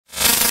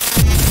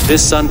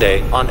this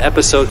Sunday on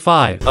Episode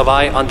 5 of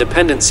Eye on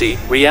Dependency,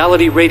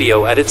 reality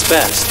radio at its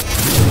best.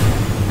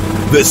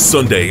 This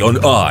Sunday on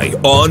Eye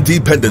on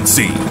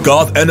Dependency,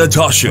 Garth and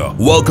Natasha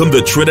welcome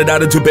the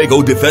Trinidad and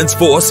Tobago Defense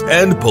Force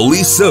and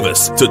Police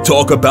Service to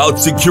talk about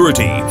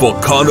security for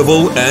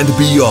Carnival and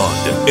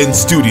beyond. In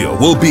studio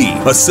will be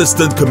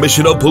Assistant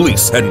Commissioner of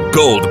Police and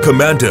Gold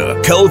Commander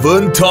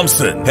Kelvin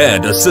Thompson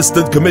and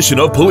Assistant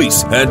Commissioner of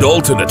Police and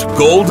Alternate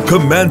Gold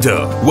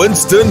Commander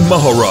Winston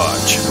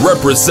Maharaj.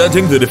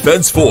 Representing the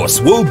Defense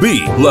Force will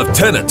be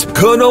Lieutenant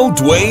Colonel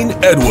Dwayne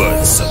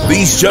Edwards.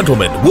 These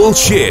gentlemen will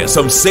share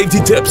some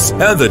safety tips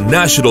and the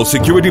national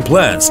security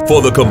plans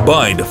for the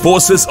combined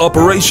forces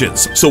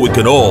operations so we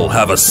can all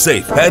have a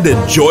safe and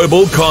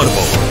enjoyable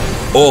carnival.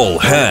 All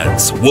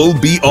hands will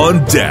be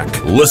on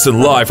deck. Listen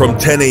live from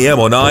 10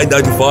 a.m. on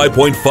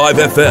I-95.5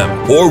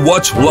 FM or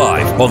watch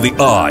live on the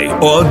Eye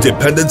on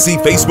Dependency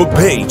Facebook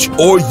page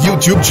or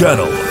YouTube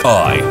channel.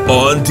 Eye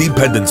on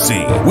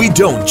Dependency. We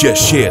don't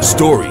just share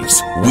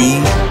stories,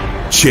 we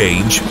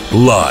change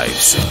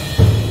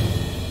lives.